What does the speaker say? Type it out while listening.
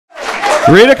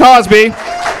Rita Cosby,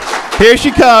 here she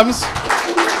comes.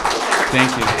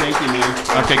 Thank you, Mary.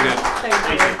 Okay, good. Thank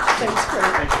you. Thanks,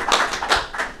 Kurt.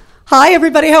 Hi,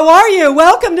 everybody. How are you?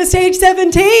 Welcome to Stage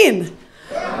 17.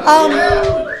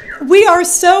 We are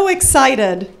so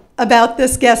excited about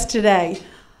this guest today.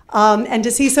 And to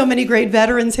see so many great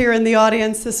veterans here in the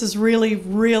audience, this is really,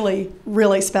 really,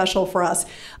 really special for us.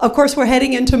 Of course, we're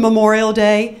heading into Memorial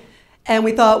Day, and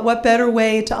we thought, what better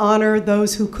way to honor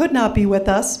those who could not be with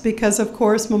us, because, of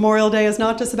course, Memorial Day is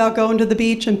not just about going to the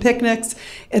beach and picnics.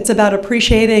 It's about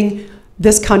appreciating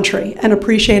this country and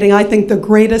appreciating, I think, the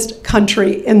greatest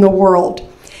country in the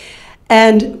world.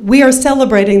 And we are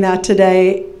celebrating that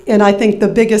today in, I think, the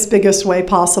biggest way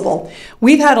possible.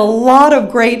 We've had a lot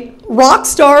of great rock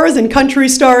stars and country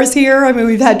stars here. I mean,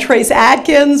 we've had Trace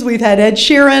Adkins, we've had Ed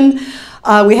Sheeran,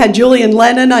 we had Julian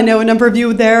Lennon. I know a number of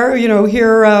you there,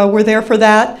 here were there for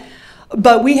that.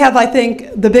 But we have, I think,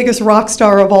 the biggest rock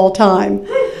star of all time.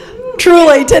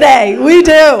 Truly, today, we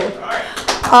do.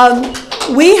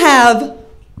 We have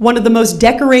one of the most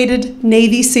decorated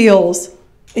Navy SEALs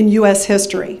in U.S.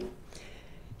 history.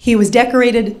 He was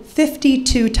decorated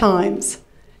 52 times.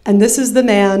 And this is the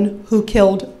man who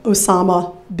killed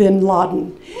Osama bin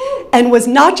Laden. And was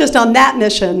not just on that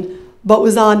mission, but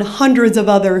was on hundreds of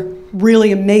other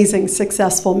really amazing,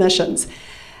 successful missions.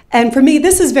 And for me,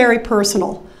 this is very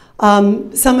personal.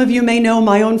 Some of you may know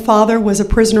my own father was a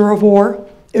prisoner of war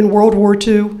in World War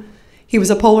II. He was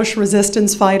a Polish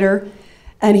resistance fighter,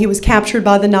 and he was captured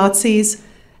by the Nazis.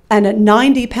 And at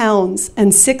 90 pounds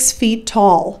and 6 feet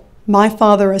tall, my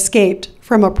father escaped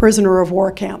from a prisoner of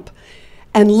war camp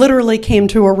and literally came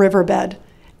to a riverbed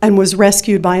and was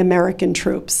rescued by American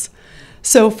troops.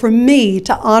 So for me,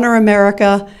 to honor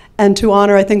America and to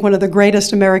honor, I think, one of the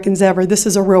greatest Americans ever, this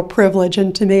is a real privilege.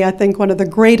 And to me, I think one of the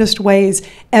greatest ways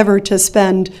ever to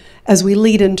spend as we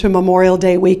lead into Memorial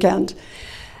Day weekend.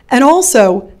 And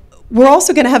also, we're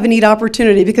also going to have a neat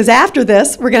opportunity, because after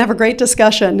this, we're going to have a great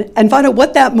discussion and find out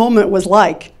what that moment was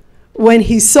like when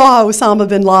he saw Osama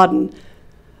bin Laden.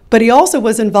 But he also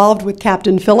was involved with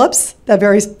Captain Phillips, that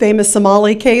very famous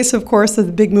Somali case, of course, of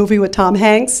the big movie with Tom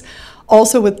Hanks.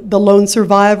 Also with the lone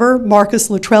survivor, Marcus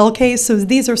Luttrell case. So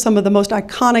these are some of the most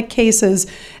iconic cases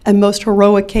and most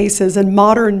heroic cases in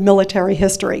modern military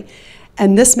history.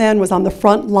 And this man was on the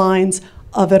front lines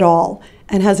of it all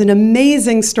and has an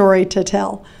amazing story to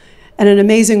tell and an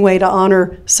amazing way to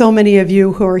honor so many of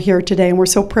you who are here today. And we're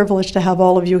so privileged to have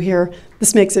all of you here.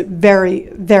 This makes it very,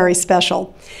 very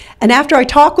special. And after I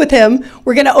talk with him,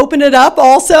 we're going to open it up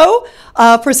also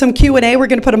for some Q&A. We're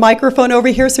going to put a microphone over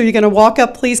here, so you're going to walk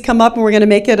up, please come up, and we're going to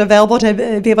make it available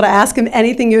to be able to ask him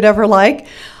anything you'd ever like.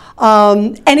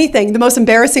 Anything, the most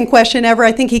embarrassing question ever,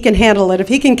 I think he can handle it. If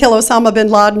he can kill Osama bin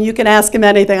Laden, you can ask him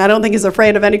anything. I don't think he's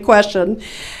afraid of any question.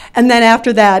 And then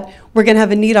after that, we're going to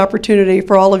have a neat opportunity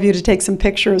for all of you to take some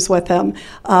pictures with him.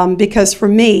 Because for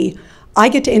me, I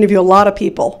get to interview a lot of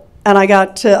people. And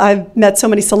I've met so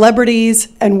many celebrities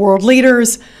and world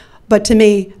leaders. But to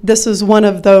me, this is one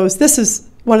of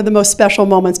the most special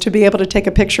moments, to be able to take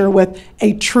a picture with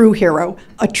a true hero,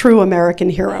 a true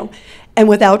American hero. And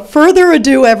without further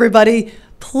ado, everybody,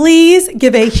 please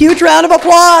give a huge round of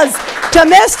applause to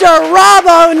Mr. Rob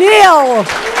O'Neill.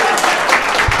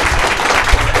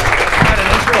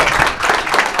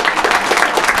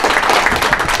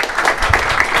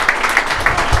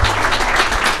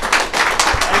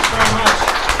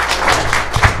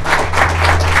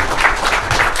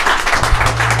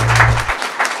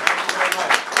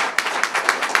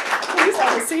 Please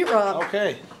have a seat, Rob.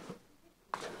 Okay.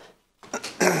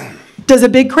 Does a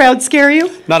big crowd scare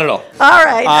you? Not at all. All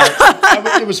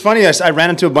right. It was funny. I ran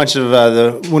into a bunch of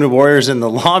the Wounded Warriors in the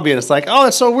lobby, and it's like, oh,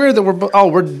 it's so weird that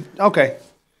we're okay.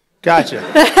 Gotcha.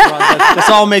 This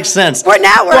all makes sense.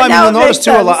 You'll notice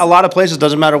too, a lot of places,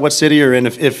 doesn't matter what city you're in,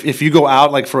 if you go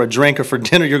out like for a drink or for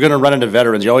dinner, you're going to run into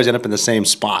veterans. You always end up in the same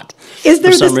spot. Is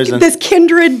there this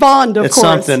kindred bond, of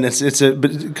course? It's something.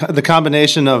 The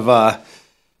combination of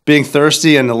being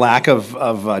thirsty and the lack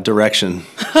of direction,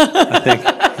 I think.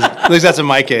 At least that's in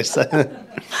my case.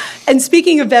 And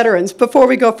speaking of veterans, before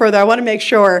we go further, I want to make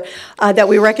sure that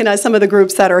we recognize some of the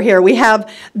groups that are here. We have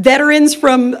veterans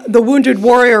from the Wounded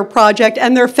Warrior Project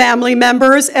and their family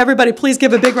members. Everybody, please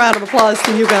give a big round of applause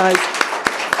to you guys.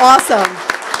 Awesome.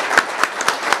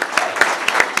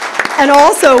 And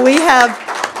also, we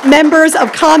have members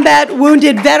of Combat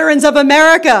Wounded Veterans of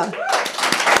America.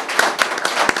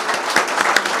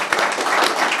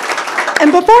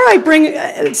 And before I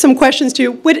bring some questions to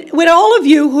you, would all of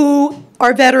you who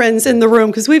are veterans in the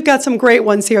room, because we've got some great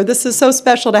ones here, this is so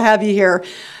special to have you here,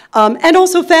 and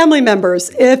also family members,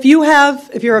 if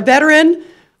you're a veteran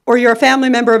or you're a family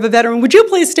member of a veteran, would you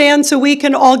please stand so we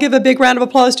can all give a big round of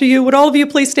applause to you? Would all of you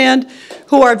please stand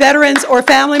who are veterans or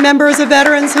family members of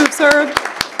veterans who've served?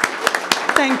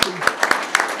 Thank you.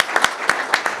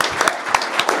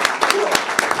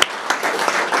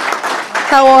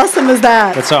 How awesome is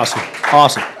that? That's awesome.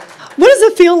 Awesome. What does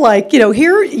it feel like? You know,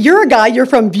 here, you're a guy, you're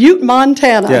from Butte,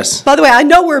 Montana. Yes. By the way, I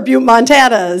know where Butte,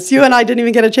 Montana is. You and I didn't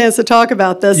even get a chance to talk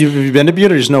about this. You've been to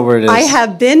Butte or just know where it is? I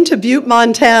have been to Butte,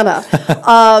 Montana.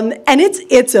 And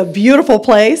it's a beautiful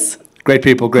place. Great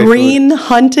people, great Green food.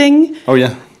 hunting. Oh,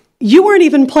 yeah. You weren't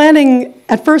even planning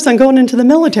at first on going into the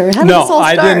military. How did this all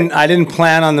start? I didn't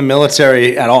plan on the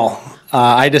military at all.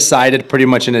 I decided pretty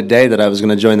much in a day that I was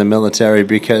going to join the military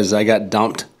because I got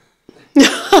dumped.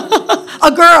 A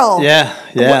girl. Yeah.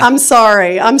 I'm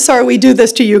sorry we do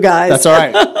this to you guys. That's all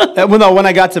right. Well, no, when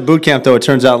I got to boot camp, though, it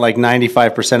turns out like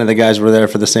 95% of the guys were there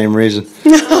for the same reason.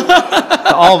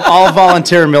 all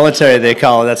volunteer military, they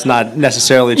call it. That's not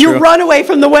necessarily true. You run away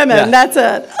from the women. Yeah. That's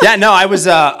it. Yeah, no, I was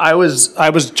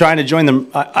trying to join them.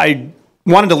 I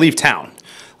wanted to leave town.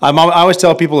 I always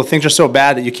tell people if things are so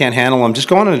bad that you can't handle them, just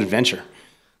go on an adventure.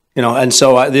 You know, and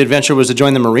so the adventure was to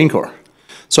join the Marine Corps.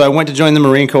 So I went to join the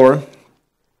Marine Corps,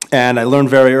 and I learned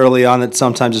very early on that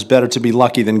sometimes it's better to be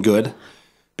lucky than good,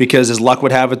 because as luck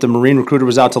would have it, the Marine recruiter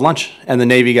was out to lunch, and the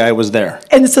Navy guy was there.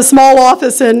 And it's a small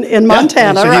office in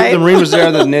Montana, so right? The Marine was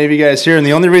there, the Navy guy is here, and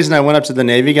the only reason I went up to the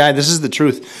Navy guy, this is the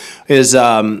truth, is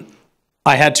I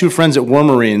had two friends that were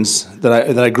Marines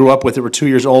that I grew up with that were 2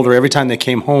 years older. Every time they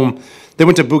came home, they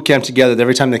went to boot camp together.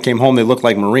 Every time they came home, they looked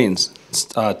like Marines.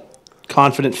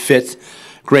 Confident, fit,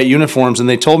 great uniforms. And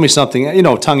they told me something, you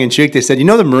know, tongue-in-cheek. They said, you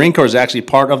know, the Marine Corps is actually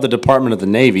part of the Department of the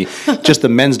Navy, just the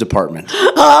men's department.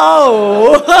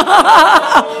 Oh!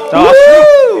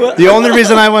 The only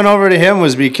reason I went over to him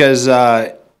was because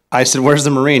I said, where's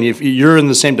the Marine? If you're in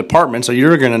the same department, so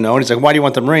you're going to know. And he's like, why do you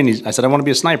want the Marine? I said, I want to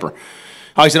be a sniper.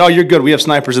 Oh, he said, oh, you're good. We have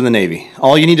snipers in the Navy.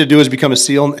 All you need to do is become a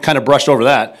SEAL. And kind of brushed over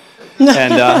that.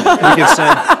 And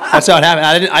that's how it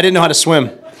happened. I didn't know how to swim.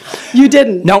 You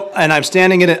didn't? No, and I'm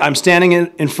standing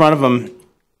in front of him,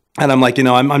 and I'm like, you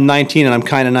know, I'm 19 and I'm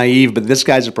kind of naive, but this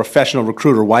guy's a professional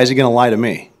recruiter. Why is he going to lie to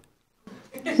me?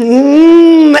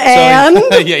 And?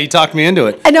 So, yeah, he talked me into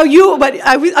it. I know you, but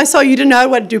I saw you didn't know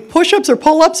what to do, push-ups or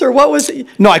pull-ups, or what was it?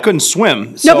 No, I couldn't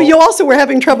swim. No, but you also were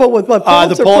having trouble with what,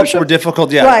 pull-ups the or pull-ups push-ups? were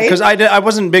difficult, yeah. Right. Because I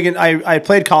wasn't big I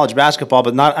played college basketball,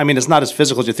 but it's not as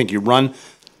physical as you think. You run,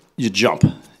 you jump.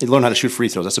 You learn how to shoot free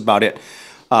throws. That's about it.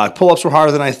 Pull-ups were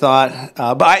harder than I thought.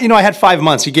 But I had 5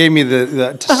 months. He gave me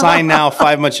the to sign now,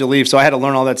 5 months you leave. So I had to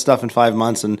learn all that stuff in 5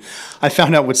 months. And I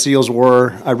found out what SEALs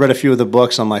were. I read a few of the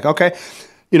books. I'm like, okay,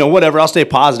 you know, whatever. I'll stay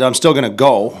positive. I'm still going to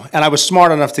go. And I was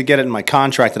smart enough to get it in my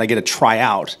contract that I get to try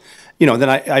out. You know, then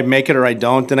I make it or I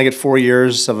don't. Then I get 4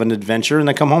 years of an adventure, and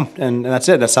I come home, and that's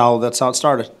it. That's how it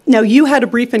started. Now, you had a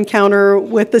brief encounter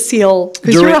with the SEAL,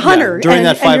 because you're a hunter, during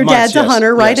that 5 and your months, dad's a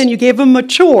hunter, right? Yes. And you gave him a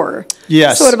chore.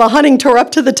 Yes. Sort of a hunting tour up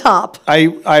to the top.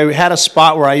 I had a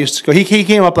spot where I used to go. He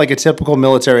came up like a typical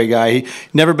military guy. He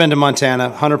never been to Montana,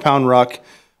 100-pound ruck.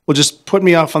 Will just put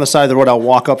me off on the side of the road. I'll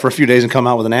walk up for a few days and come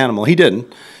out with an animal. He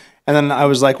didn't. And then I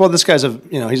was like, well, this guy's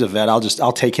he's a vet.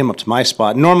 I'll take him up to my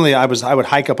spot. Normally I would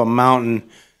hike up a mountain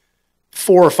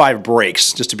 4 or 5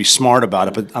 breaks just to be smart about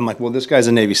it. But I'm like, well, this guy's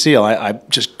a Navy SEAL. I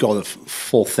just go the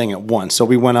full thing at once. So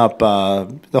we went up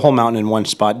the whole mountain in one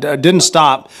spot. Didn't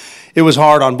stop. It was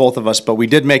hard on both of us, but we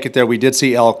did make it there. We did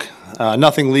see elk.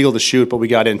 Nothing legal to shoot, but we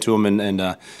got into them.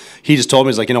 And he just told me,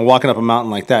 he's like, walking up a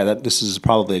mountain like that, this is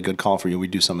probably a good call for you. We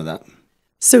do some of that.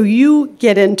 So you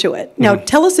get into it. Now,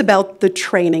 tell us about the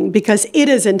training, because it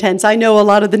is intense. I know a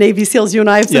lot of the Navy SEALs. You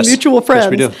and I have some mutual friends. Yes,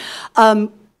 we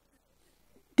do.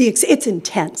 It's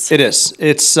intense. It is.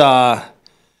 It's a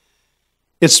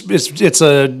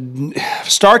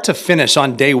start to finish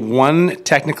on day one.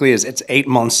 Technically, it's 8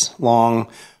 months long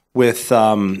with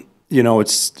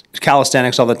it's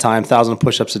calisthenics all the time. 1,000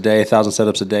 push-ups a day, 1,000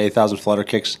 sit-ups a day, 1,000 flutter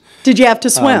kicks. Did you have to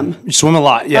swim? You swim a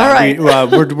lot. Yeah. All right.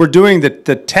 We're doing the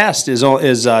test is a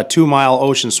 2-mile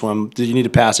ocean swim that you need to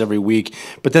pass every week.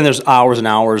 But then there's hours and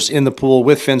hours in the pool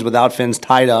with fins, without fins,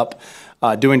 tied up.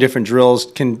 Doing different drills,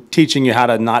 teaching you how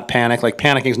to not panic. Like,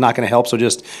 panicking is not going to help, so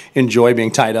just enjoy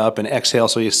being tied up and exhale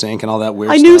so you sink and all that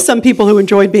weird stuff. I knew some people who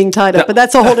enjoyed being tied up, but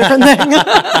that's a whole different thing.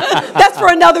 That's for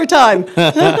another time.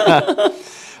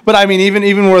 But I mean,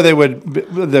 even where they would,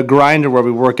 the grinder where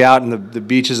we work out and the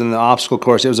beaches and the obstacle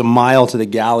course, it was a mile to the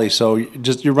galley. So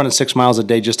you're running 6 miles a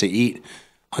day just to eat,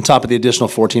 on top of the additional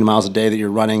 14 miles a day that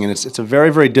you're running. And it's a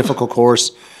very, very difficult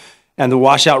course. And the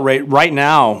washout rate right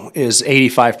now is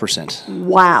 85%.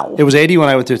 Wow. It was 80 when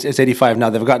I went through. It's 85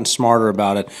 now. They've gotten smarter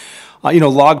about it.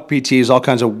 log PTs, all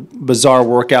kinds of bizarre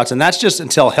workouts, and that's just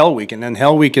until Hell Week, and then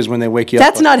Hell Week is when they wake you up.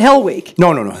 That's not Hell Week. No.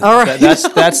 All right. That's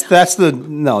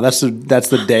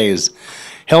the days.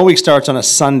 Hell Week starts on a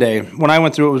Sunday. When I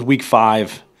went through it was week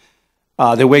 5.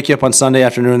 They wake you up on Sunday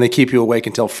afternoon and they keep you awake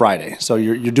until Friday. So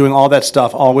you're doing all that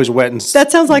stuff, always wet and.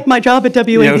 That sounds like my job at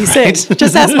WABC. Right?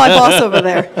 Just ask my boss over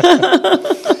there.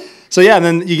 So yeah, and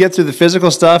then you get through the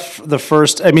physical stuff.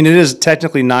 It is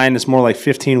technically 9. It's more like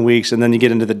 15 weeks, and then you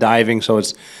get into the diving. So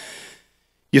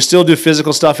you still do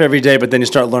physical stuff every day, but then you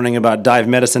start learning about dive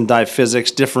medicine, dive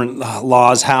physics, different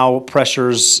laws, how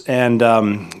pressures and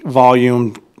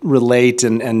volume relate,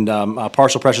 and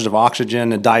partial pressures of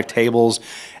oxygen, and dive tables,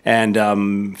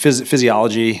 and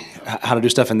physiology, how to do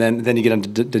stuff, and then you get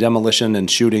into demolition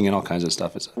and shooting and all kinds of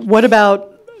stuff. What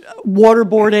about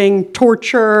waterboarding,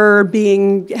 torture,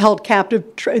 being held captive,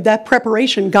 that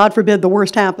preparation? God forbid the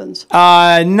worst happens.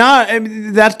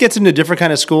 That gets into a different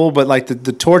kind of school, but like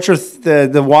the torture,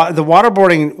 the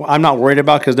waterboarding, I'm not worried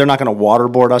about, because they're not going to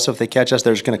waterboard us if they catch us.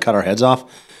 They're just going to cut our heads off.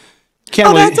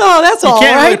 That's all. You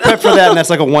can't right? really prep for that, and that's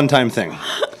like a one-time thing.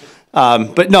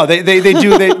 But no, they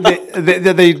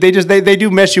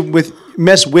do mess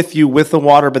with you with the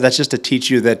water, but that's just to teach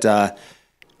you that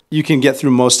you can get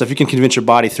through most stuff. You can convince your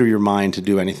body through your mind to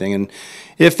do anything. And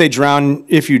if you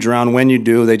drown, when you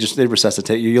do, they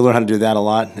resuscitate you. You'll learn how to do that a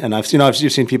lot. And I've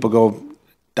seen people go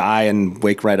die and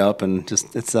wake right up, and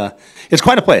just it's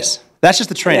quite a place. That's just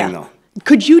the training, though.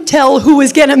 Could you tell who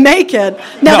was going to make it?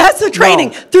 Now, that's the training.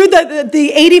 No. Through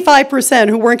the 85%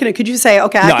 who weren't going to, could you say,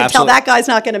 okay, I can tell that guy's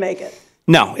not going to make it?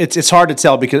 No, it's hard to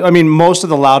tell, because, most of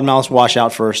the loudmouths wash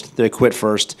out first. They quit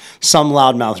first. Some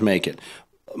loudmouths make it.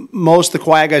 Most of the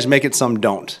quiet guys make it, some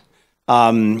don't.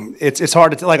 It's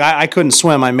hard to tell. Like, I couldn't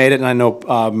swim. I made it, and I know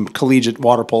collegiate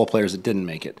water polo players that didn't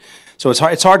make it. So it's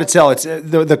hard to tell. It's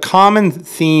the common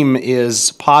theme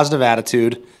is positive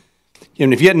attitude.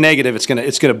 And if you get negative,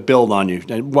 it's gonna build on you.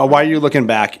 Why are you looking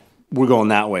back? We're going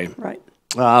that way. Right.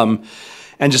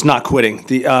 And just not quitting.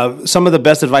 Some of the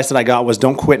best advice that I got was,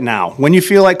 don't quit now. When you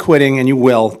feel like quitting, and you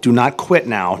will, do not quit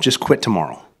now. Just quit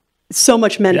tomorrow. So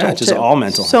much mental. Yeah, it's just all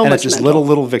mental. So and much it's just mental.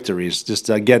 little victories. Just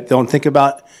don't think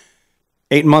about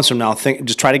 8 months from now.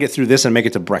 Just try to get through this and make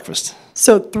it to breakfast.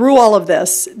 So through all of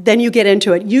this, then you get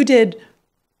into it. You did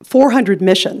 400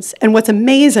 missions. And what's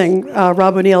amazing,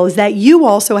 Rob O'Neill, is that you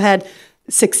also had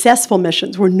successful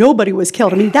missions where nobody was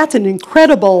killed. That's an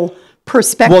incredible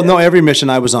perspective. Well, no, every mission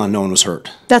I was on, no one was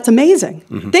hurt. That's amazing.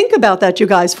 Mm-hmm. Think about that, you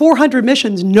guys. 400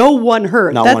 missions, no one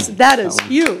hurt. That is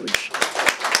huge.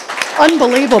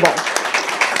 Unbelievable.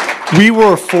 We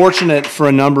were fortunate for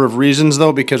a number of reasons,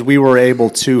 though, because we were able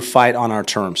to fight on our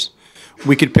terms.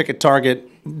 We could pick a target,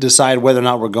 decide whether or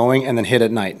not we're going, and then hit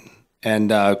at night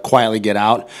and quietly get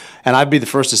out. And I'd be the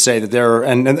first to say that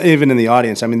and even in the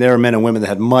audience, there are men and women that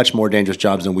had much more dangerous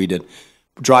jobs than we did.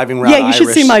 Driving around Irish. Should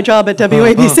see my job at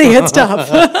WABC. It's tough.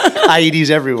 IEDs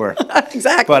everywhere.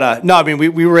 Exactly. But no,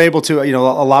 we were able to, a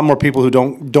lot more people who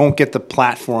don't get the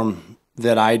platform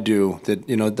that I do,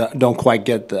 that don't quite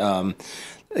get the.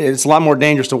 It's a lot more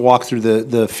dangerous to walk through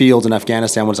the fields in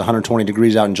Afghanistan when it's 120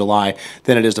 degrees out in July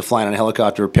than it is to fly in a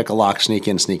helicopter, pick a lock, sneak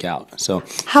in, sneak out. So,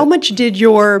 how much did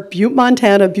your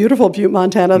beautiful Butte,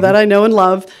 Montana, that I know and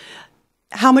love,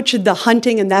 how much did the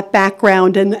hunting and that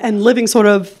background and living sort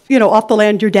of, off the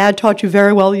land, your dad taught you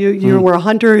very well, you were a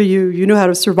hunter, you knew how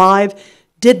to survive.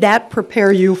 Did that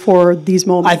prepare you for these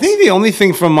moments? I think the only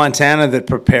thing from Montana that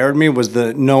prepared me was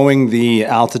knowing the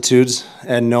altitudes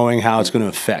and knowing how it's going to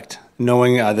affect.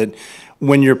 Knowing that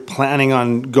when you're planning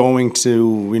on going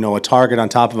to, a target on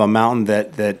top of a mountain,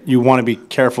 that you want to be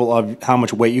careful of how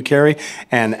much weight you carry,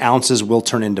 and ounces will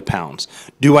turn into pounds.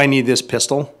 Do I need this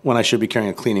pistol when I should be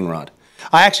carrying a cleaning rod?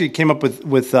 I actually came up with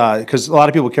because a lot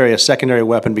of people carry a secondary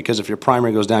weapon, because if your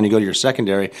primary goes down, you go to your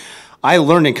secondary. I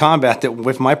learned in combat that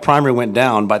if my primary went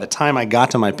down, by the time I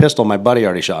got to my pistol, my buddy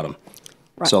already shot him.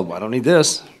 Right. So I don't need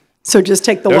this. So just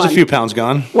take the There's one. a few pounds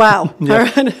gone. Wow. Yeah. All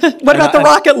right. What about the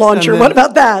rocket launcher? What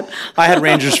about that? I had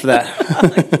Rangers for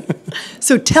that.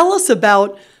 So tell us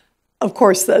about, of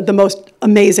course, the most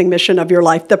amazing mission of your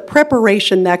life, the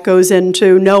preparation that goes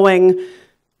into knowing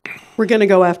we're going to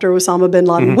go after Osama bin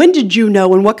Laden. Mm-hmm. When did you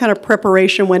know, and what kind of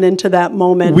preparation went into that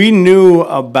moment? We knew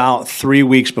about 3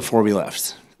 weeks before we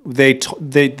left.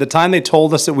 The time they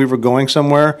told us that we were going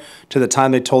somewhere to the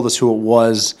time they told us who it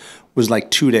was like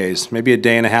 2 days, maybe a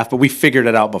day and a half, but we figured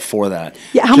it out before that.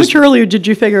 Yeah, how much earlier did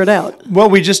you figure it out?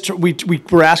 Well, we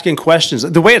were asking questions.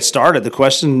 The way it started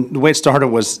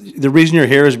was, the reason you're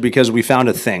here is because we found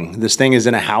a thing. This thing is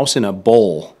in a house in a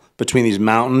bowl between these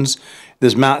mountains.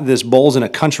 This bowl's in a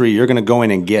country, you're going to go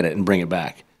in and get it and bring it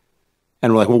back.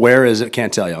 And we're like, well, where is it?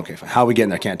 Can't tell you. Okay, fine. How are we getting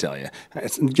there? Can't tell you.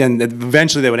 And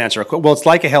eventually they would answer, well, it's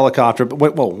like a helicopter.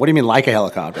 But what do you mean like a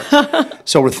helicopter?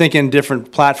 So we're thinking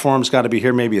different platforms got to be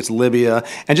here. Maybe it's Libya.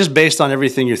 And just based on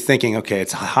everything you're thinking, okay,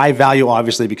 it's high value,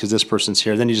 obviously, because this person's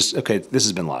here. Then you just, okay, this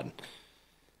is bin Laden.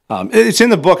 It's in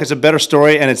the book. It's a better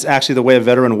story, and it's actually the way a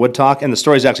veteran would talk. And the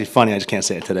story is actually funny. I just can't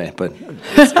say it today. But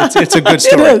it's a good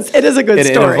story. It is a good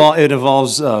story. It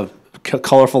involves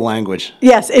colorful language.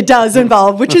 Yes, it does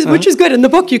involve, which is good. In the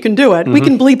book, you can do it. We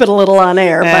can bleep it a little on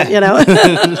air, but you know.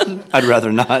 I'd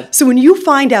rather not. So when you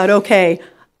find out, okay,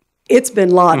 it's bin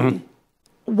Laden,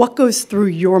 what goes through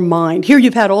your mind? Here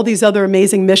you've had all these other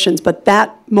amazing missions, but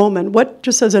that moment, what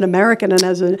just as an American and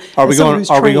as a Are we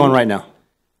going right now?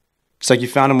 It's like you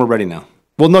found him, we're ready now.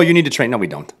 Well, no, you need to train. No, we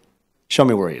don't. Show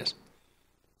me where he is.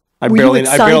 I barely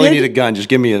need a gun. Just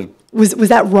give me a. Was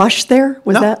that rush there?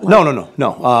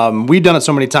 No. We've done it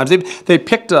so many times. They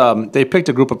picked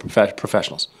a group of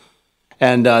professionals,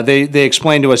 and they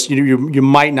explained to us you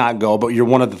might not go, but you're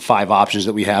one of the 5 options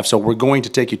that we have. So we're going to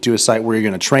take you to a site where you're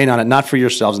going to train on it, not for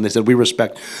yourselves. And they said we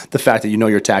respect the fact that you know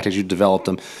your tactics, you developed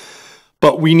them,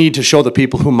 but we need to show the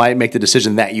people who might make the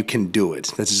decision that you can do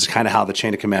it. This is kind of how the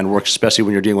chain of command works, especially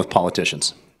when you're dealing with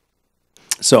politicians.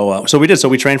 So we did. So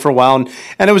we trained for a while,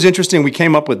 and it was interesting. We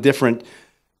came up with different.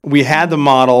 We had the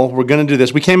model, we're going to do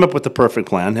this. We came up with the perfect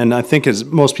plan, and I think as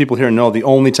most people here know, the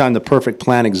only time the perfect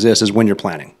plan exists is when you're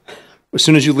planning. As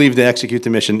soon as you leave to execute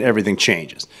the mission, everything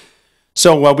changes.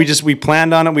 So we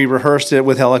planned on it, we rehearsed it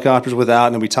with helicopters, without,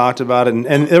 and then we talked about it,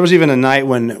 and there was even a night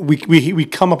when we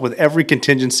come up with every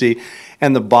contingency,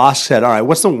 and the boss said, all right,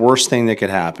 what's the worst thing that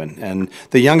could happen? And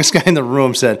the youngest guy in the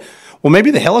room said, well,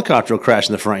 maybe the helicopter will crash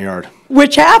in the front yard.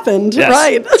 Which happened, yes,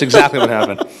 right? That's exactly what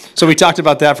happened. So we talked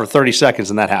about that for 30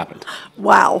 seconds, and that happened.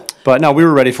 Wow. But no, we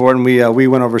were ready for it, and we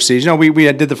went overseas. You know, we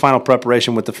did the final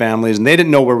preparation with the families, and they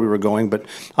didn't know where we were going, but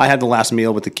I had the last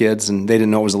meal with the kids, and they didn't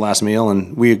know it was the last meal,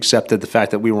 and we accepted the fact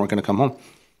that we weren't going to come home.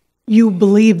 You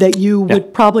believed that you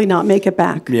would probably not make it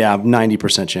back. Yeah,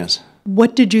 90% chance.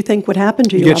 What did you think would happen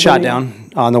to you? You get shot down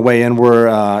on the way in.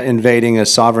 We're invading a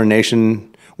sovereign nation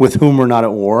with whom we're not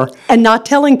at war. And not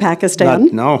telling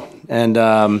Pakistan. No. And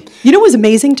you know what was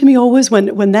amazing to me always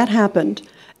when that happened?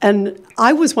 And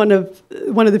I was one of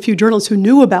the few journalists who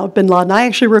knew about bin Laden. I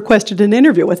actually requested an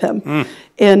interview with him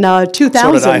in 2000.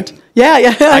 So did I.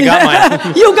 Yeah. I got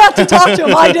mine. You got to talk to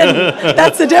him. I didn't.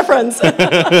 That's the difference.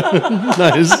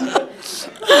 Nice.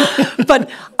 But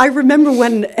I remember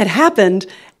when it happened,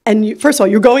 and first of all,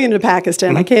 you're going into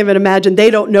Pakistan. I can't even imagine.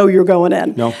 They don't know you're going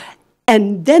in. No.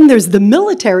 And then there's the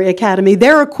military academy.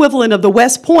 Their equivalent of the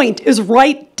West Point is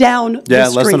right down the street. Yeah,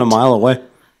 less than a mile away.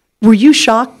 Were you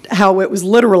shocked how it was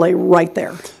literally right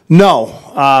there? No.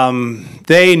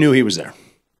 They knew he was there.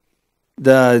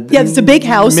 It's a big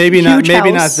house. Maybe not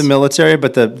house. the military,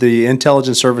 but the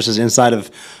intelligence services inside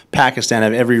of Pakistan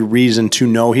have every reason to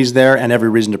know he's there and every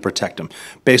reason to protect him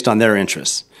based on their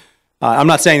interests. I'm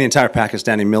not saying the entire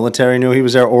Pakistani military knew he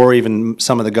was there, or even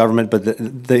some of the government, but the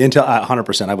intel,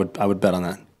 100%, I would bet on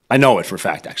that. I know it for a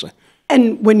fact, actually.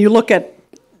 And when you look at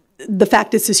the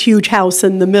fact it's this huge house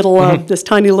in the middle of this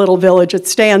tiny little village, it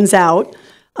stands out.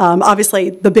 Obviously,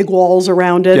 the big walls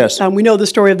around it. Yes. We know the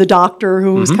story of the doctor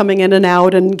who was coming in and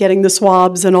out and getting the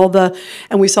swabs and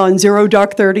and we saw in Zero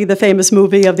Dark 30, the famous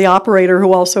movie of the operator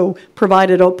who also put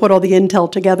all the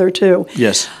intel together too.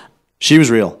 Yes. She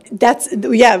was real.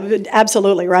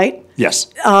 Absolutely, right? Yes.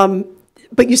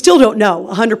 But you still don't know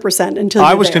 100% until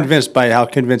I was convinced by how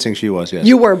convincing she was, yes.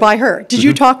 You were, by her. Did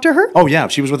you talk to her? Oh, yeah.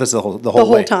 She was with us the whole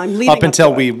way. Time, leading up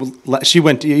until she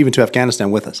went even to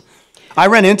Afghanistan with us. I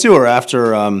ran into her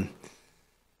after,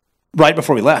 right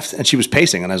before we left, and she was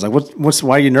pacing, and I was like,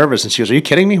 why are you nervous? And she goes, are you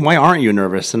kidding me? Why aren't you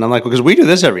nervous? And I'm like, because we do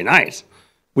this every night.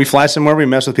 We fly somewhere, we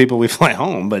mess with people, we fly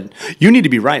home, but you need to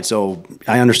be right, so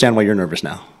I understand why you're nervous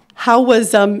now. How was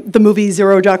the movie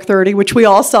Zero Dark 30, which we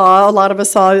all saw, a lot of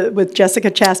us saw with Jessica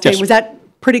Chastain? Yes. Was that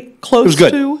pretty close It was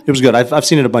good. to? It was good. I've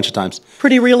seen it a bunch of times.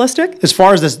 Pretty realistic? As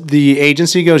far as the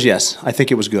agency goes, yes. I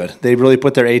think it was good. They really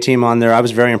put their A-team on there. I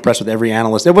was very impressed with every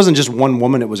analyst. It wasn't just one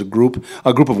woman. It was a group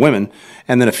of women,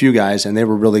 and then a few guys, and they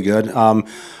were really good.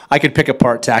 I could pick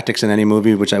apart tactics in any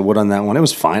movie, which I would on that one. It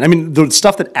was fine. I mean, the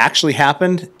stuff that actually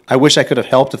happened, I wish I could have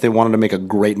helped if they wanted to make a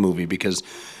great movie, because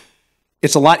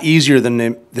it's a lot easier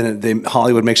than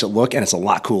Hollywood makes it look, and it's a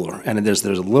lot cooler. And there's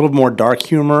a little more dark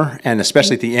humor, and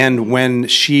especially at the end when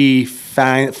she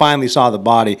finally saw the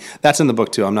body. That's in the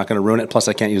book, too. I'm not going to ruin it. Plus,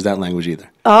 I can't use that language either.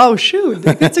 Oh, shoot.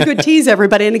 That's a good tease,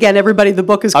 everybody. And again, everybody, the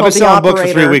book is called The Operator. I've been selling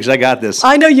books for 3 weeks. I got this.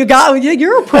 I know you got.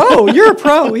 You're a pro. You're a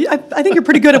pro. I think you're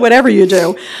pretty good at whatever you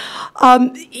do.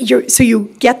 So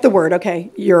you get the word,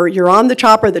 okay, you're on the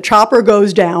chopper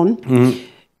goes down. Mm-hmm.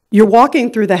 You're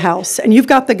walking through the house, and you've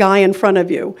got the guy in front of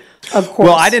you, of course.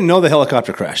 Well, I didn't know the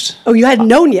helicopter crashed. Oh, you hadn't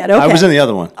known yet, okay. I was in the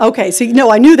other one. Okay, so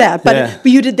no, I knew that, but, Yeah.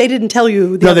 but they didn't tell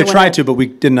you the No, other they one tried had- to, but we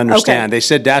didn't understand. Okay. They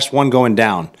said dash one going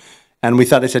down, and we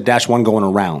thought they said dash one going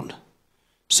around.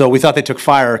 So we thought they took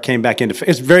fire, came back into.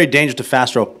 It's very dangerous to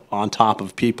fast rope on top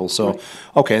of people. So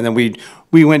okay, and then we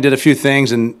went and did a few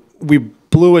things, and we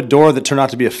blew a door that turned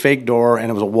out to be a fake door, and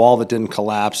it was a wall that didn't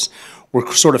collapse. We're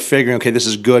sort of figuring, okay, this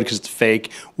is good because it's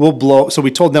fake. We'll blow. So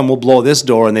we told them we'll blow this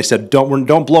door, and they said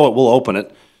don't blow it. We'll open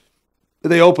it.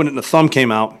 They opened it, and the thumb came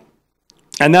out.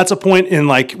 And that's a point in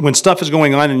like when stuff is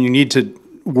going on, and you need to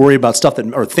worry about stuff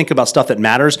that or think about stuff that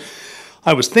matters.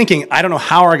 I was thinking, I don't know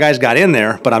how our guys got in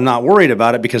there, but I'm not worried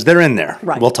about it because they're in there.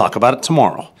 Right. We'll talk about it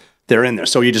tomorrow. They're in there.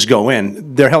 So you just go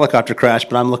in. Their helicopter crashed,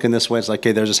 but I'm looking this way. It's like,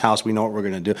 okay, there's this house. We know what we're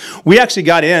going to do. We actually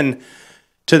got in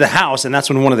to the house, and that's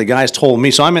when one of the guys told me.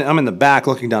 So I'm in the back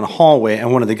looking down a hallway,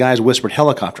 and one of the guys whispered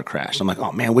helicopter crash. I'm like,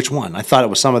 oh, man, which one? I thought it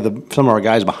was some of our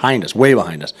guys behind us, way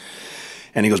behind us.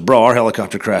 And he goes, bro, our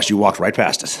helicopter crashed. You walked right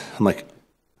past us. I'm like,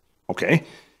 okay.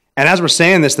 And as we're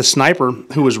saying this, the sniper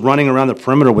who was running around the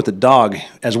perimeter with the dog,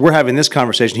 as we're having this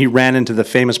conversation, he ran into the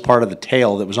famous part of the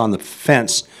tail that was on the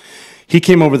fence. He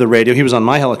came over the radio. He was on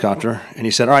my helicopter, and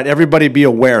he said, all right, everybody be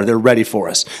aware. They're ready for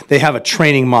us. They have a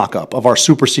training mock-up of our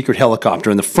super secret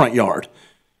helicopter in the front yard.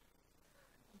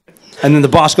 And then the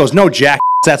boss goes, no, Jack,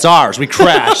 that's ours. We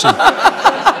crashed.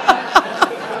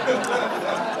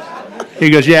 He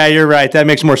goes, yeah, you're right. That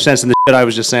makes more sense than the shit I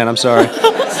was just saying. I'm sorry.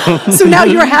 So now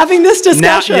you're having this Now,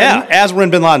 discussion. yeah, as we're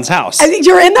in Bin Laden's house. I think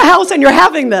you're in the house and you're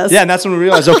having this. Yeah, and that's when we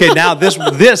realized, okay, now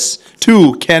this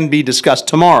too can be discussed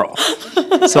tomorrow.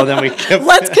 So then we kept,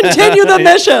 Let's continue the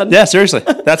mission. Yeah, seriously,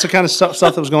 that's the kind of stuff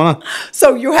that was going on.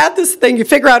 So you had this thing, you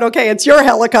figure out, okay, it's your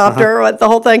helicopter, the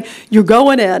whole thing. You're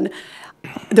going in.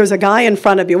 There's a guy in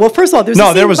front of you. Well, first of all, there's a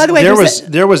scene, there was by the way,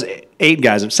 there was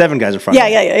 7 guys in front of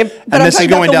me. Yeah. But And I'm this is talking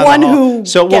going about down the one the hall. who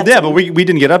So, well, gets yeah, him. but we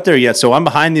didn't get up there yet. So I'm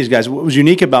behind these guys. What was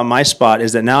unique about my spot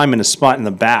is that now I'm in a spot in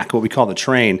the back, what we call the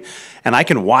train, and I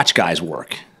can watch guys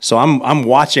work. So I'm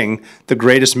watching the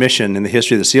greatest mission in the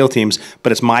history of the SEAL teams,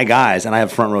 but it's my guys, and I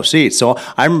have front row seats. So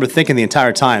I remember thinking the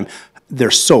entire time,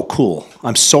 they're so cool.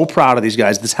 I'm so proud of these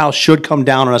guys. This house should come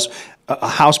down on us. A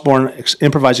house-born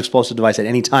improvised explosive device at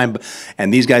any time,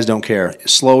 and these guys don't care.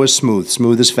 Slow is smooth,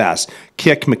 smooth is fast.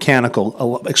 Kick,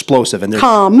 mechanical, explosive, and they're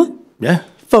calm, yeah,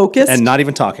 focused, and not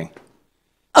even talking.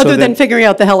 other so than then- figuring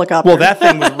out the helicopter. Well,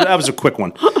 that was a quick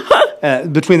one.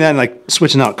 Between that and like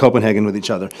switching out Copenhagen with each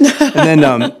other,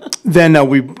 and then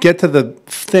we get to the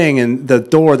thing and the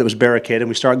door that was barricaded. And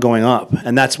we start going up,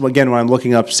 and that's again when I'm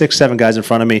looking up 6, 7 guys in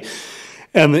front of me.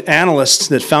 And the analyst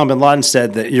that found bin Laden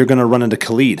said that you're going to run into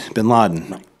Khalid bin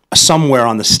Laden somewhere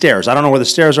on the stairs. I don't know where the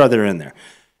stairs are. They're in there.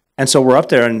 And so we're up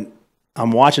there, and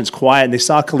I'm watching. It's quiet. And they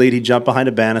saw Khalid. He jumped behind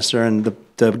a banister, and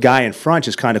the guy in front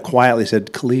just kind of quietly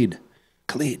said, Khalid,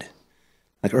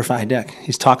 like Irfan Dek.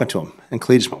 He's talking to him. And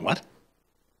Khalid just went, what?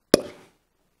 That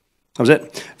was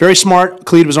it. Very smart.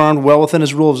 Khalid was armed well within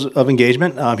his rules of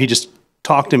engagement. He just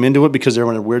talked him into it because they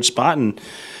were in a weird spot, and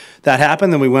that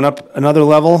happened. Then we went up another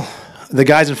level. The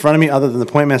guys in front of me, other than the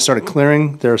point man, started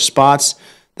clearing their spots.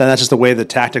 Then that's just the way the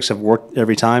tactics have worked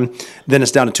every time. Then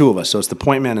it's down to 2 of us. So it's the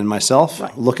point man and myself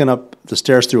looking up the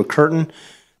stairs through a curtain.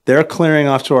 They're clearing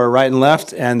off to our right and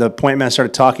left, and the point man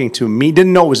started talking to me.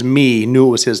 Didn't know it was me, knew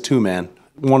it was his 2-man,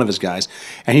 one of his guys.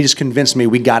 And he just convinced me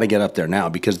we got to get up there now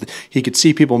because he could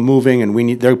see people moving,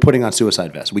 and they're putting on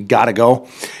suicide vests. We got to go.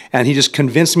 And he just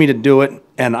convinced me to do it,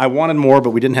 and I wanted more,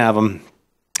 but we didn't have them.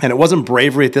 And it wasn't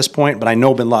bravery at this point, but I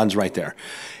know bin Laden's right there.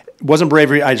 It wasn't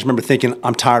bravery. I just remember thinking,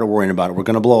 I'm tired of worrying about it. We're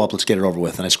going to blow up. Let's get it over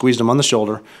with. And I squeezed him on the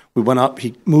shoulder. We went up.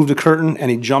 He moved the curtain, and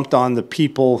he jumped on the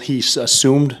people he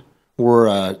assumed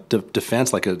were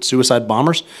defense, like suicide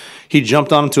bombers. He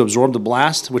jumped on them to absorb the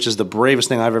blast, which is the bravest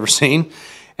thing I've ever seen.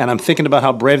 And I'm thinking about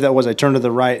how brave that was. I turned to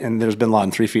the right, and there's bin Laden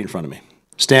 3 feet in front of me,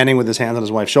 standing with his hands on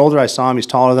his wife's shoulder. I saw him. He's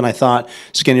taller than I thought,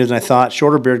 skinnier than I thought,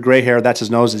 shorter beard, gray hair. That's his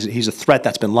nose. He's a threat.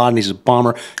 That's bin Laden. He's a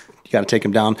bomber. You got to take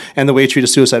him down. And the way you treat a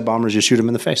suicide bomber is you shoot him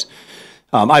in the face.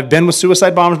 I've been with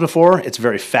suicide bombers before. It's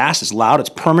very fast. It's loud. It's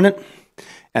permanent.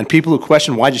 And people who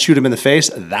question why'd you shoot him in the face,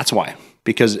 that's why.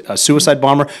 Because a suicide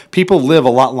bomber, people live a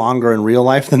lot longer in real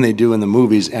life than they do in the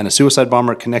movies. And a suicide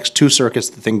bomber connects 2 circuits.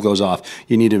 The thing goes off.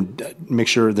 You need to make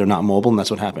sure they're not mobile, and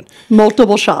that's what happened.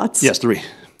 Multiple shots. Yes, 3.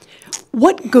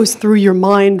 What goes through your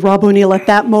mind, Rob O'Neill, at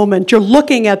that moment? You're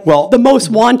looking at the most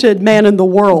wanted man in the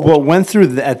world. What went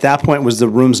through at that point was the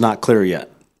room's not clear yet.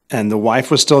 And the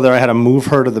wife was still there. I had to move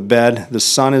her to the bed. The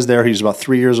son is there. He's about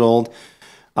 3 years old.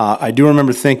 I do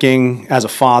remember thinking, as a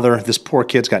father, this poor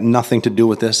kid's got nothing to do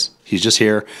with this. He's just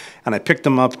here. And I picked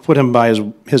him up, put him by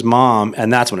his mom,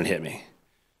 and that's when it hit me.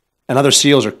 And other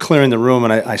SEALs are clearing the room,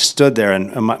 and I stood there,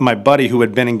 and my buddy who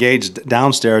had been engaged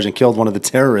downstairs and killed one of the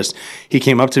terrorists, he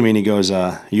came up to me and he goes,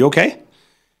 you okay?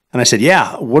 And I said,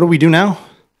 yeah, what do we do now?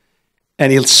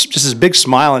 And he just this big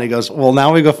smile, and he goes, well,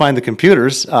 now we go find the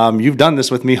computers. You've done this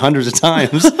with me hundreds of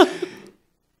times.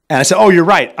 And I said, oh, you're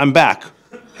right, I'm back.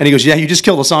 And he goes, yeah, you just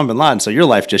killed Osama bin Laden, so your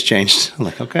life just changed. I'm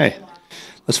like, okay.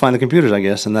 Let's find the computers, I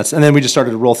guess. And then we just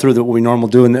started to roll through what we normally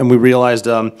do, and we realized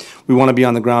we want to be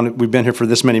on the ground. We've been here for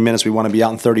this many minutes. We want to be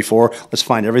out in 34. Let's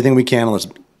find everything we can, and let's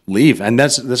leave. And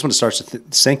that's when it starts to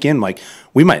sink in. Like,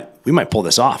 we might pull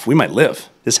this off. We might live.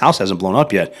 This house hasn't blown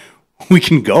up yet. We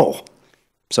can go.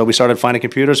 So we started finding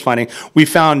computers. We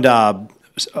found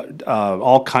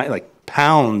all kind, like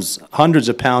pounds, hundreds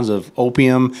of pounds of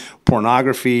opium,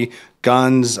 pornography,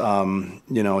 guns.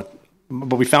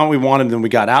 But we found what we wanted, and then we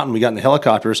got out and we got in the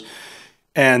helicopters,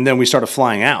 and then we started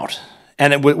flying out.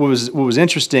 And what was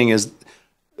interesting is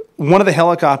one of the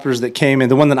helicopters that came in,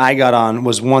 the one that I got on,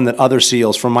 was one that other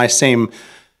SEALs from my same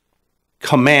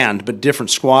command but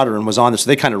different squadron was on there, so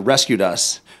they kind of rescued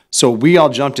us. So we all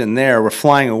jumped in there, we're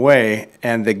flying away,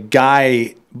 and the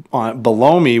guy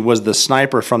below me was the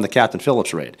sniper from the Captain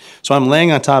Phillips raid. So I'm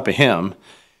laying on top of him.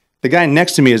 The guy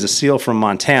next to me is a SEAL from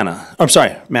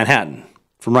Manhattan.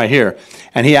 From right here,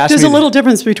 and he asked me. There's a little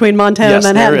difference between Montana and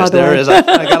Manhattan, by the way. There is. I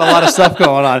got a lot of stuff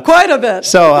going on. Quite a bit.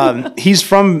 So he's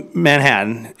from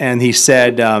Manhattan, and he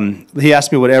said, he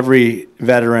asked me what every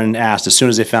veteran asked as soon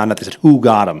as they found out. They said, who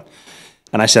got him?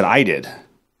 And I said, I did.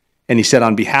 And he said,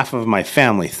 on behalf of my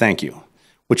family, thank you,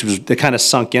 which was, they kind of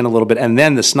sunk in a little bit. And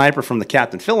then the sniper from the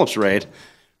Captain Phillips raid,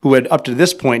 who had up to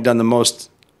this point done the most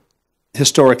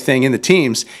historic thing in the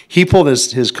teams, he pulled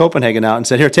his Copenhagen out and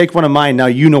said, here, take one of mine. Now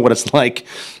you know what it's like.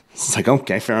 It's like,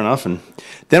 okay, fair enough. And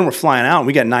then we're flying out, and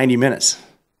we got 90 minutes.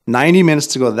 90 minutes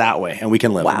to go that way, and we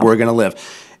can live. Wow. We're going to live.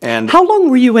 And how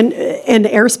long were you in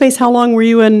airspace? How long were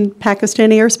you in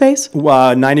Pakistani airspace?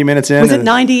 90 minutes in. Was it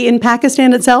 90 in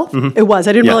Pakistan itself? Mm-hmm. It was.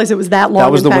 I didn't realize it was that long.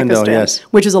 That was in the Pakistan, window, yes.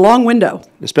 Which is a long window.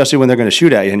 Especially when they're going to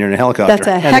shoot at you and you're in a helicopter. That's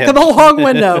a heck of a long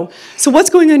window. So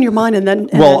what's going on in your mind? And then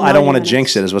I don't want to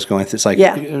jinx it is what's going on. It's like,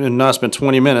 no, it's been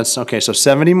 20 minutes. Okay, so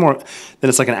 70 more. Then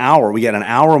it's like an hour. We get an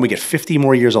hour, and we get 50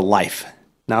 more years of life.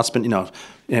 Now it's been,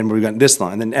 and we've got this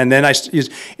long. And then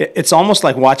it's almost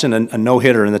like watching a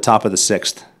no-hitter in the top of the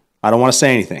sixth. I don't want to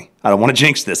say anything. I don't want to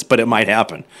jinx this, but it might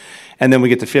happen. And then we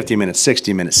get to 50 minutes,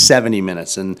 60 minutes, 70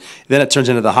 minutes, and then it turns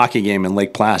into the hockey game in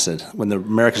Lake Placid when the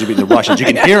Americans are beating the Russians. You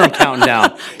can hear them counting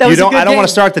down. I don't want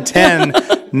to start the 10,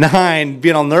 9,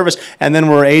 being all nervous. And then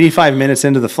we're 85 minutes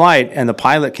into the flight, and the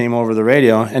pilot came over the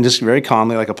radio, and just very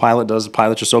calmly, like a pilot does. The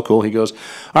pilots are so cool. He goes,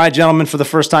 all right, gentlemen, for the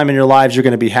first time in your lives, you're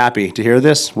going to be happy to hear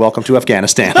this. Welcome to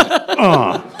Afghanistan.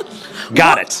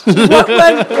 Got it.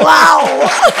 Wow.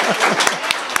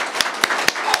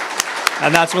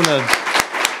 And that's when the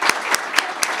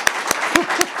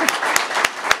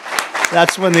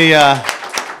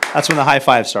high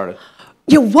five started.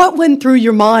 Yeah, what went through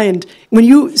your mind when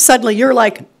you're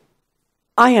like,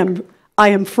 I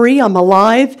am free, I'm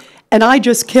alive, and I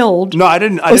just killed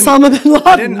Osama bin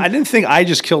Laden. I didn't think I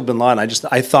just killed bin Laden.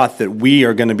 I thought that we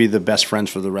are going to be the best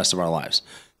friends for the rest of our lives.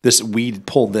 We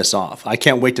pulled this off. I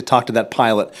can't wait to talk to that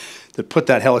pilot that put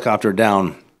that helicopter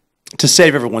down to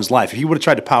save everyone's life. If he would have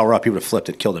tried to power up, he would have flipped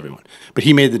it, killed everyone. But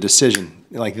he made the decision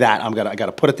like that. I got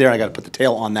to put it there. I got to put the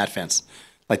tail on that fence.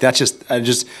 Like that's just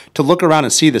to look around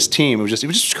and see this team. It was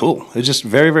just cool. It was just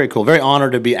very, very cool. Very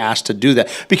honored to be asked to do that,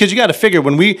 because you got to figure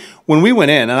when we went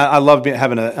in, and I love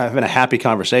having a happy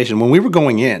conversation. When we were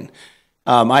going in,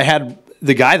 I had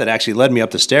the guy that actually led me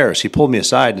up the stairs. He pulled me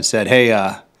aside and said, "Hey,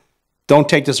 don't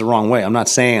take this the wrong way. I'm not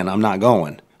saying I'm not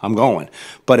going. I'm going.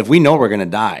 But if we know we're going to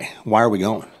die, why are we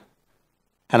going?"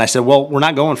 And I said, well, we're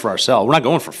not going for ourselves. We're not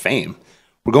going for fame.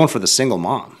 We're going for the single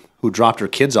mom who dropped her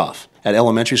kids off at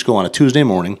elementary school on a Tuesday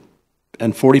morning,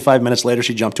 and 45 minutes later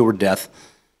she jumped to her death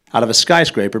out of a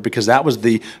skyscraper because that was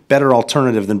the better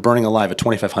alternative than burning alive at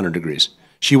 2,500 degrees.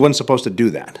 She wasn't supposed to do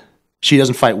that. She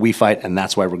doesn't fight, we fight, and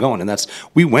that's why we're going. And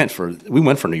we went for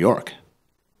New York,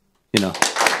 and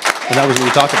that was what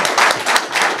we talked about.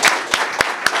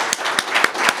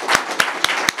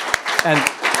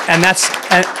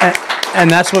 And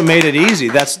that's what made it easy.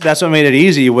 That's what made it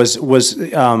easy was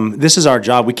this is our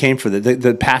job. We came for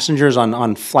the passengers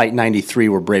on Flight 93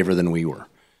 were braver than we were,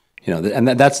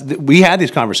 and we had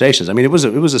these conversations. I mean, it was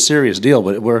a serious deal,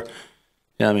 but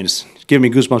it's giving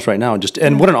me goosebumps right now.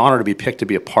 And what an honor to be picked to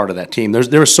be a part of that team.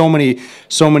 There were so many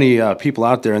people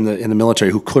out there in the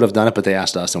military who could have done it, but they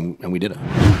asked us, and we did it.